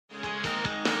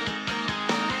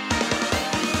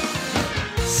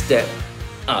step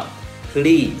up.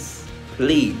 Please,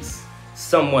 please,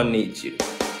 someone needs you.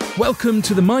 Welcome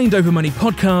to the Mind Over Money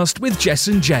podcast with Jess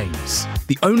and James,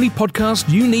 the only podcast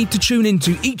you need to tune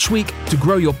into each week to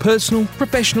grow your personal,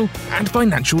 professional, and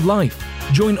financial life.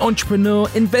 Join entrepreneur,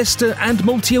 investor, and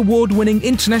multi-award-winning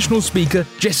international speaker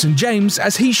Jess and James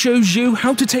as he shows you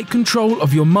how to take control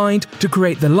of your mind to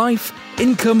create the life,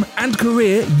 income, and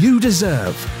career you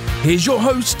deserve. Here's your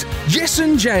host, Jess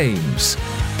and James.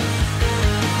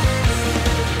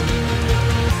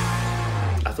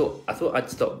 I thought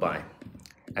I'd stop by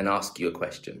and ask you a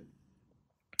question.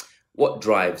 What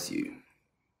drives you?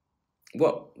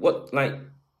 What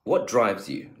drives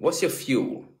you? What's your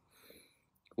fuel?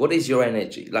 What is your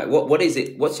energy? What is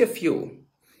it? What's your fuel?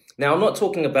 Now, I'm not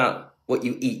talking about what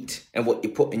you eat and what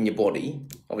you put in your body.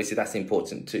 Obviously, that's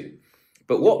important too.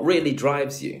 But what really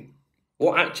drives you?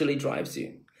 What actually drives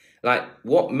you?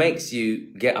 What makes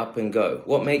you get up and go?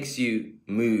 What makes you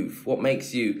move? What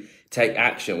makes you take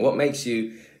action? What makes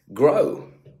you grow?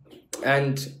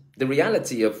 And the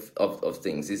reality of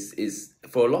things is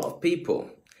for a lot of people,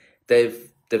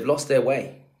 they've lost their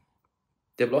way.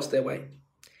 They've lost their way.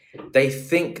 They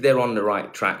think they're on the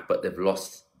right track, but they've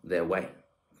lost their way.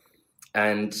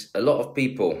 And a lot of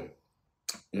people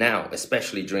now,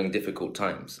 especially during difficult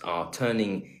times, are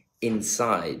turning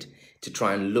inside to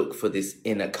try and look for this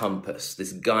inner compass,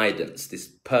 this guidance, this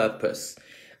purpose,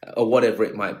 or whatever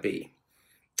it might be.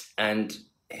 And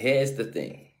here's the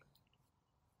thing.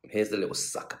 Here's the little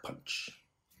sucker punch.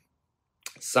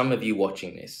 Some of you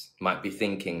watching this might be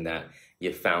thinking that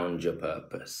you found your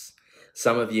purpose.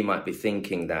 Some of you might be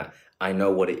thinking that I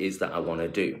know what it is that I want to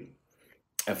do.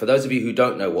 And for those of you who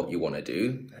don't know what you want to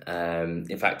do,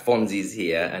 in fact, Fonzie's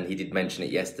here and he did mention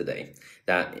it yesterday,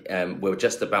 that we're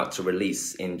just about to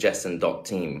release in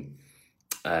Jessen.team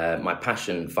my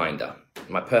passion finder,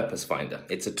 my purpose finder.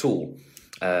 It's a tool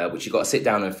which you've got to sit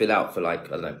down and fill out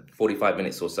for 45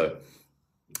 minutes or so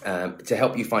to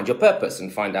help you find your purpose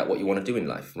and find out what you want to do in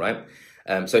life, right?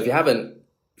 So if you haven't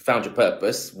found your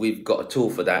purpose, we've got a tool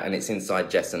for that and it's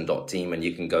inside Jessen.team and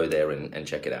you can go there and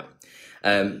check it out.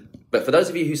 But for those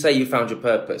of you who say you found your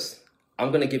purpose, I'm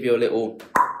going to give you a little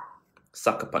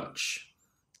sucker punch.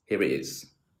 Here it is.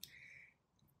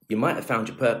 You might have found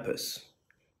your purpose,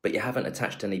 but you haven't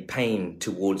attached any pain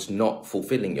towards not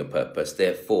fulfilling your purpose.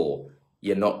 Therefore,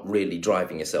 you're not really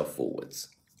driving yourself forwards.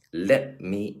 Let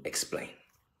me explain.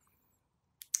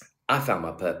 I found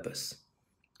my purpose.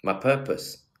 My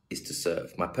purpose is to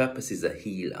serve. My purpose is a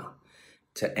healer,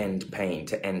 to end pain,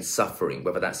 to end suffering,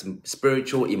 whether that's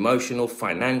spiritual, emotional,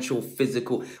 financial,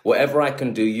 physical, whatever I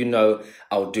can do,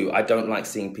 I'll do. I don't like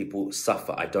seeing people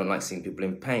suffer. I don't like seeing people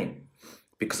in pain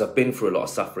because I've been through a lot of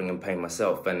suffering and pain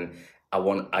myself, and I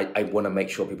want to make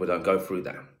sure people don't go through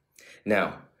that.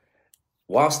 Now,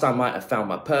 whilst I might have found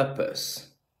my purpose,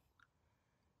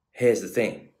 here's the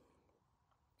thing.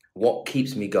 What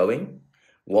keeps me going,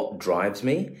 what drives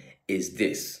me is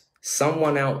this.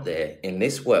 Someone out there in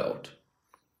this world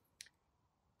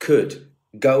could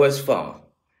go as far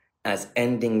as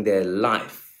ending their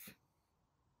life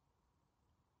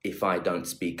if I don't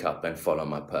speak up and follow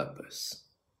my purpose.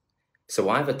 So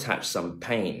I've attached some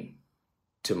pain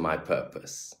to my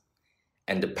purpose.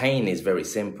 And the pain is very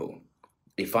simple.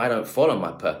 If I don't follow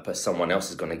my purpose, someone else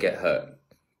is going to get hurt.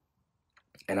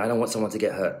 And I don't want someone to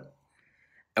get hurt.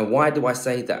 And why do I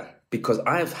say that? Because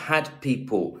I've had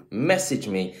people message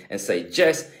me and say,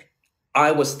 Jess,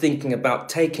 I was thinking about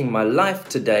taking my life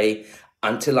today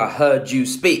until I heard you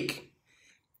speak.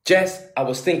 Jess, I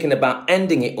was thinking about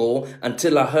ending it all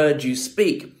until I heard you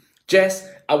speak. Jess,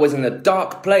 I was in a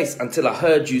dark place until I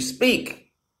heard you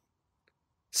speak.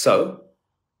 So,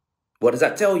 what does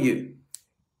that tell you?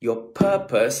 Your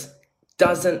purpose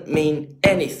doesn't mean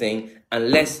anything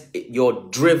unless you're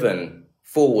driven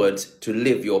forward to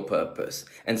live your purpose.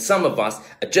 And some of us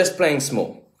are just playing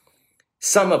small.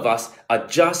 Some of us are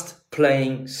just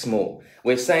playing small.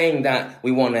 We're saying that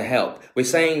we want to help. We're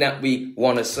saying that we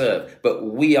want to serve, but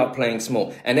we are playing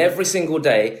small. And every single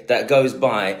day that goes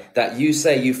by that you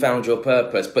say you found your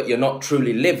purpose, but you're not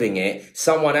truly living it,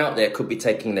 someone out there could be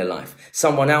taking their life.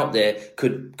 Someone out there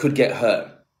could get hurt.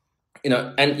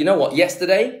 And you know what?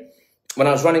 Yesterday, when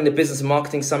I was running the Business and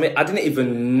Marketing Summit, I didn't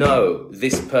even know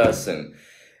this person.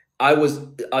 I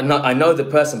know the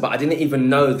person, but I didn't even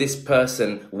know this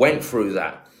person went through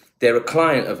that. They're a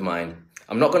client of mine.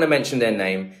 I'm not going to mention their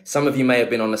name. Some of you may have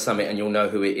been on the summit and you'll know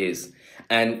who it is.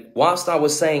 And whilst I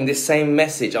was saying this same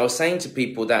message, I was saying to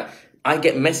people that I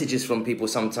get messages from people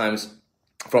sometimes,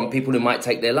 from people who might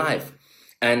take their life.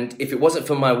 And if it wasn't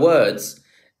for my words,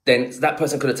 then that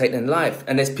person could have taken their life.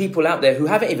 And there's people out there who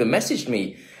haven't even messaged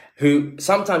me who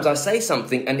sometimes I say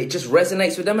something and it just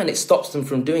resonates with them and it stops them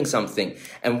from doing something.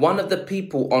 And one of the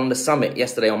people on the summit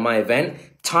yesterday on my event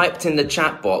typed in the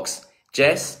chat box,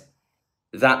 Jess,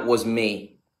 that was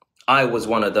me. I was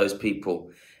one of those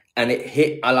people. And it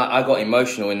hit, I got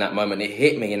emotional in that moment. It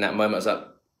hit me in that moment. I was like,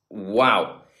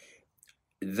 wow,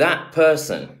 that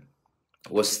person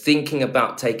was thinking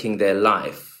about taking their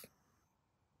life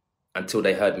until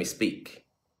they heard me speak.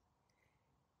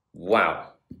 Wow.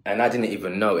 And I didn't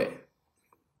even know it.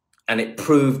 And it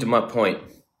proved my point.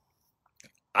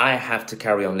 I have to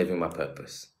carry on living my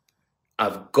purpose.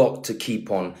 I've got to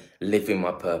keep on living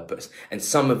my purpose. And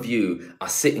some of you are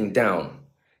sitting down.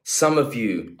 Some of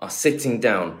you are sitting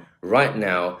down right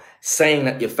now saying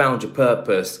that you found your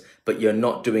purpose, but you're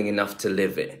not doing enough to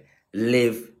live it.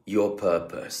 Live your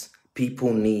purpose.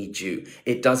 People need you.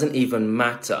 It doesn't even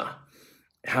matter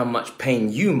how much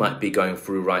pain you might be going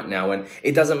through right now. And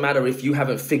it doesn't matter if you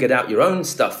haven't figured out your own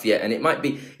stuff yet. And it might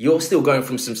be you're still going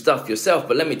through some stuff yourself.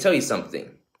 But let me tell you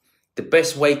something. The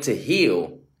best way to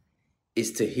heal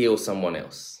is to heal someone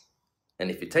else.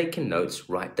 And if you're taking notes,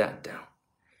 write that down.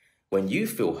 When you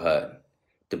feel hurt,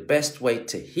 the best way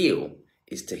to heal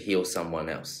is to heal someone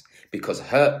else. Because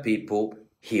hurt people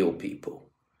heal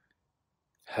people.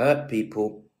 Hurt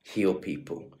people heal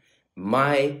people.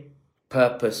 My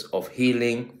purpose of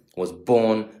healing was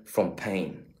born from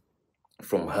pain,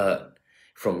 from hurt,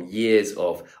 from years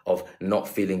of not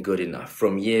feeling good enough,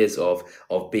 from years of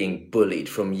being bullied,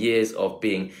 from years of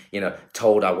being,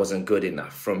 told I wasn't good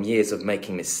enough, from years of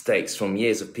making mistakes, from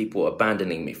years of people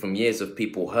abandoning me, from years of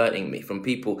people hurting me, from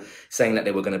people saying that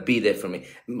they were going to be there for me.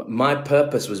 My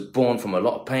purpose was born from a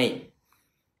lot of pain.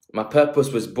 My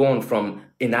purpose was born from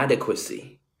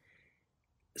inadequacy.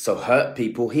 So hurt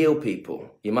people heal people.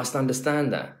 You must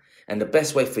understand that. And the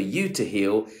best way for you to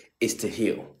heal is to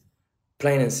heal.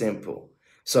 Plain and simple.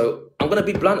 So I'm going to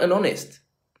be blunt and honest.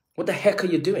 What the heck are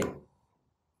you doing?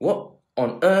 What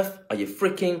on earth are you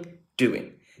freaking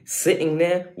doing? Sitting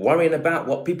there worrying about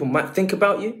what people might think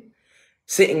about you?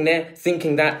 Sitting there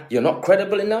thinking that you're not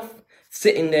credible enough?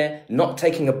 Sitting there not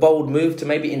taking a bold move to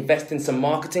maybe invest in some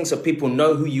marketing so people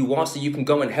know who you are so you can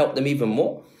go and help them even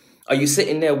more? Are you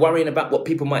sitting there worrying about what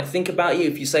people might think about you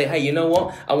if you say, hey, you know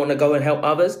what? I want to go and help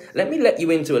others. Let me let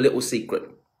you into a little secret.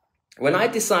 When I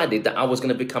decided that I was going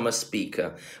to become a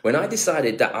speaker, when I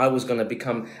decided that I was going to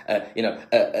become,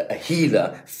 a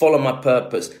healer, follow my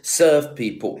purpose, serve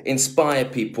people, inspire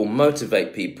people,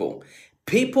 motivate people,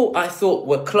 people I thought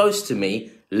were close to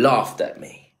me laughed at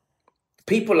me.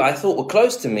 People I thought were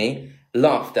close to me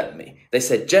laughed at me. They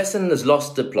said, Jesson has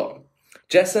lost the plot.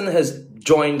 Jesson has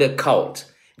joined a cult.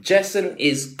 Jesson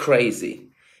is crazy.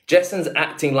 Jesson's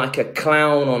acting like a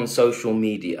clown on social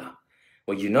media.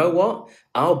 Well, you know what?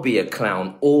 I'll be a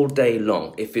clown all day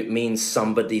long if it means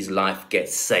somebody's life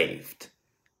gets saved.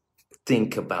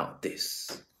 Think about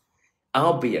this.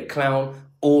 I'll be a clown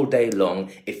all day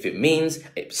long if it means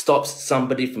it stops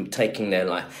somebody from taking their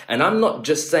life. And I'm not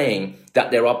just saying that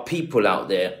there are people out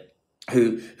there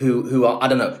who are, I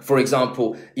don't know, for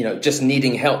example, just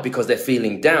needing help because they're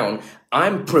feeling down.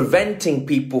 I'm preventing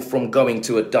people from going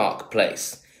to a dark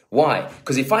place. Why?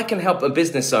 Because if I can help a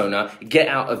business owner get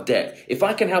out of debt, if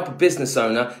I can help a business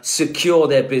owner secure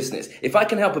their business, if I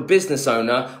can help a business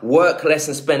owner work less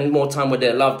and spend more time with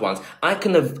their loved ones, I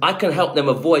can help them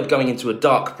avoid going into a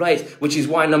dark place, which is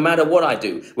why no matter what I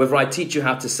do, whether I teach you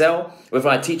how to sell, whether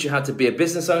I teach you how to be a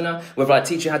business owner, whether I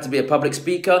teach you how to be a public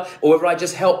speaker, or whether I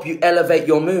just help you elevate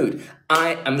your mood,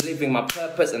 I am living my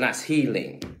purpose, and that's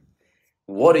healing.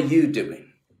 What are you doing?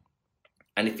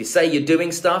 And if you say you're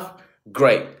doing stuff,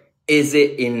 great. Is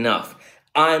it enough?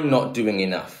 I'm not doing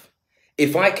enough.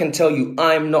 If I can tell you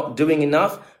I'm not doing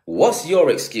enough, what's your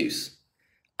excuse?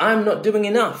 I'm not doing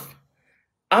enough.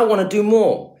 I want to do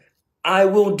more. I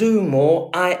will do more.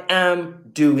 I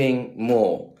am doing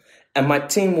more. And my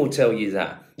team will tell you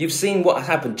that. You've seen what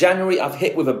happened. January, I've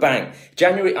hit with a bang.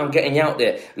 January, I'm getting out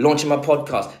there, launching my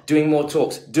podcast, doing more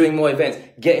talks, doing more events,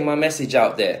 getting my message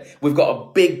out there. We've got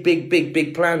a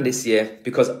big plan this year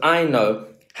because I know,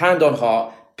 hand on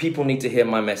heart, people need to hear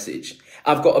my message.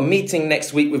 I've got a meeting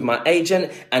next week with my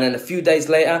agent, and then a few days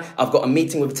later, I've got a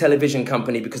meeting with a television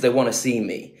company because they want to see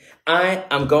me. I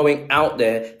am going out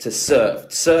there to serve,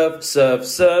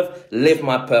 live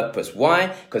my purpose.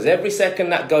 Why? Because every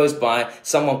second that goes by,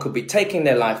 someone could be taking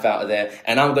their life out of there,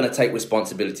 and I'm going to take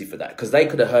responsibility for that because they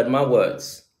could have heard my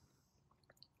words.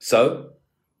 So,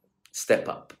 step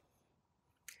up.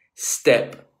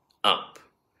 Step up.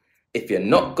 If you're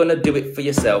not going to do it for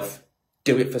yourself,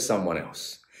 do it for someone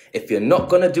else. If you're not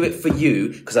going to do it for you,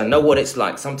 because I know what it's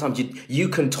like. Sometimes you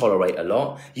can tolerate a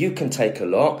lot. You can take a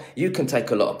lot. You can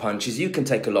take a lot of punches. You can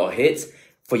take a lot of hits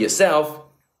for yourself.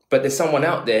 But there's someone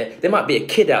out there. There might be a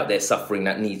kid out there suffering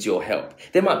that needs your help.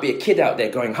 There might be a kid out there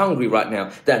going hungry right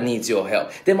now that needs your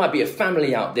help. There might be a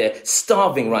family out there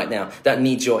starving right now that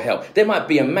needs your help. There might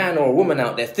be a man or a woman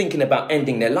out there thinking about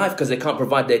ending their life because they can't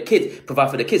provide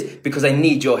for their kids because they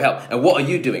need your help. And what are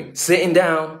you doing? Sitting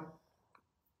down,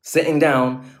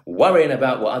 worrying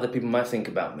about what other people might think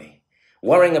about me,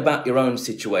 worrying about your own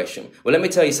situation. Well, let me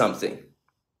tell you something.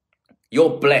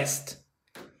 You're blessed.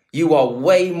 You are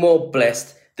way more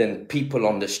blessed than people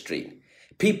on the street.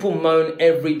 People moan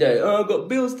every day. Oh, I've got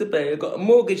bills to pay. I've got a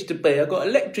mortgage to pay. I've got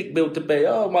electric bill to pay.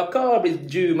 Oh, my car is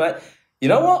due, man. You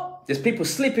know what? There's people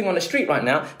sleeping on the street right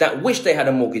now that wish they had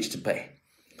a mortgage to pay.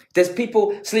 There's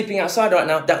people sleeping outside right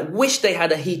now that wish they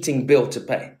had a heating bill to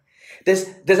pay. There's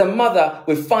a mother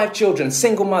with 5 children,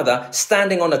 single mother,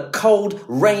 standing on a cold,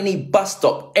 rainy bus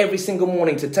stop every single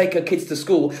morning to take her kids to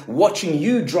school, watching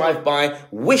you drive by,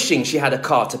 wishing she had a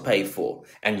car to pay for.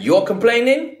 And you're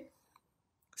complaining?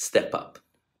 Step up.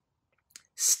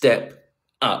 Step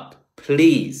up.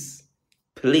 Please.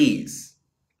 Please.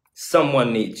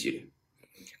 Someone needs you.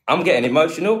 I'm getting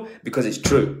emotional because it's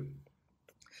true.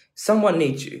 Someone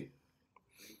needs you.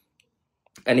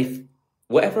 And if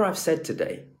whatever I've said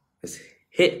today has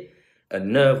hit a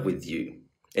nerve with you,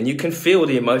 and you can feel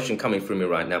the emotion coming through me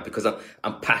right now because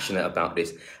I'm passionate about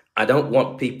this. I don't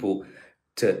want people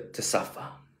to suffer.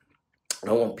 I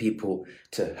don't want people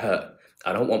to hurt.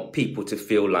 I don't want people to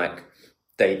feel like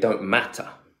they don't matter.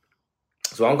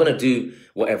 So I'm going to do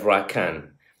whatever I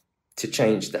can to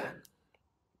change that.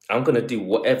 I'm going to do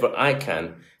whatever I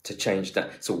can to change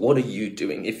that. So what are you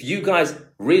doing? If you guys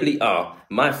really are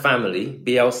my family,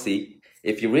 BLC,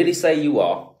 if you really say you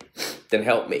are, then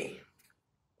help me.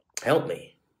 Help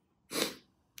me.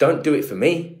 Don't do it for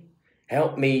me.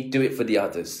 Help me do it for the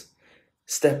others.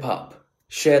 Step up.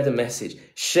 Share the message.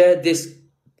 Share this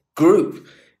group.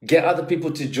 Get other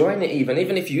people to join it even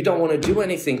if you don't want to do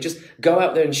anything. Just go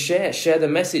out there and share. Share the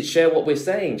message. Share what we're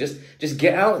saying. Just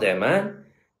get out there, man.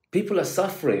 People are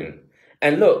suffering.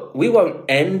 And look, we won't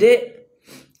end it.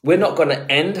 We're not going to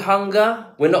end hunger.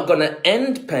 We're not going to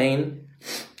end pain.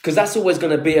 Because that's always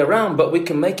going to be around, but we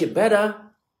can make it better.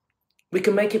 We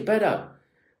can make it better.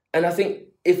 And I think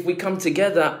if we come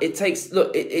together, it takes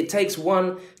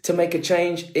one to make a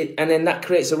change, and then that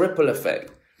creates a ripple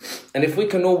effect. And if we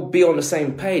can all be on the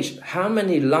same page, how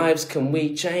many lives can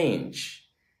we change?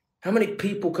 How many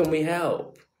people can we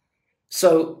help?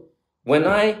 So when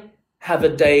I have a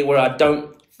day where I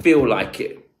don't feel like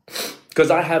it,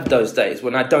 because I have those days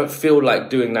when I don't feel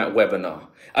like doing that webinar,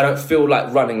 I don't feel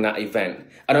like running that event,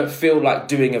 I don't feel like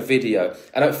doing a video,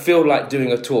 I don't feel like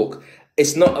doing a talk.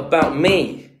 It's not about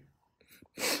me.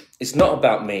 It's not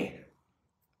about me.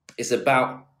 It's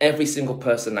about every single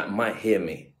person that might hear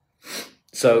me.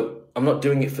 So I'm not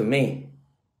doing it for me.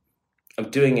 I'm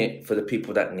doing it for the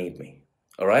people that need me.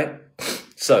 All right?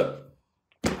 So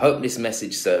hope this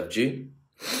message served you.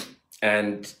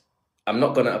 And I'm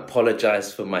not going to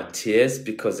apologize for my tears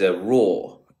because they're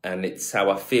raw and it's how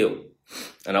I feel.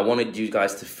 And I wanted you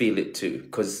guys to feel it too.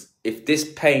 Because if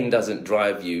this pain doesn't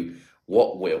drive you,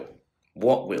 what will?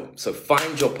 What will? So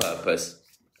find your purpose.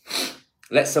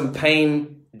 Let some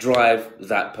pain drive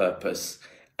that purpose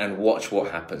and watch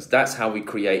what happens. That's how we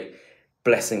create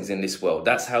blessings in this world.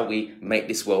 That's how we make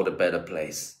this world a better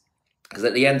place. Because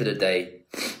at the end of the day,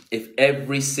 if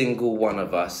every single one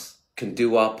of us can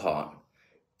do our part,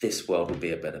 this world will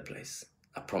be a better place.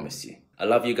 I promise you. I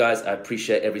love you guys. I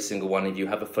appreciate every single one of you.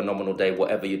 Have a phenomenal day.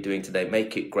 Whatever you're doing today,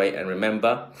 make it great. And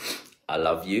remember, I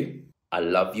love you. I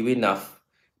love you enough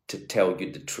to tell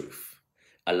you the truth.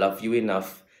 I love you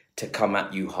enough to come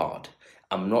at you hard.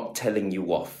 I'm not telling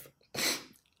you off.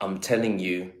 I'm telling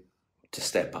you to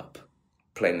step up.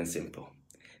 Plain and simple.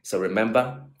 So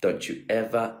remember, don't you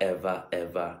ever, ever,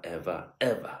 ever, ever,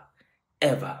 ever,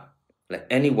 ever let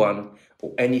anyone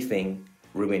or anything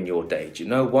ruin your day. Do you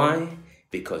know why?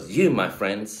 Because you, my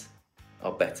friends,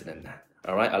 are better than that.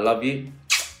 All right? I love you.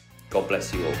 God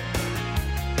bless you all.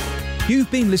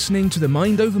 You've been listening to the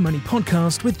Mind Over Money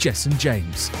podcast with Jess and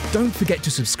James. Don't forget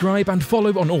to subscribe and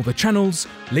follow on all the channels,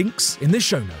 links in the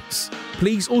show notes.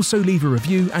 Please also leave a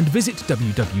review and visit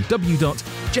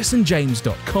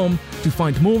www.jessandjames.com to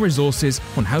find more resources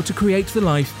on how to create the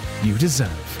life you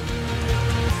deserve.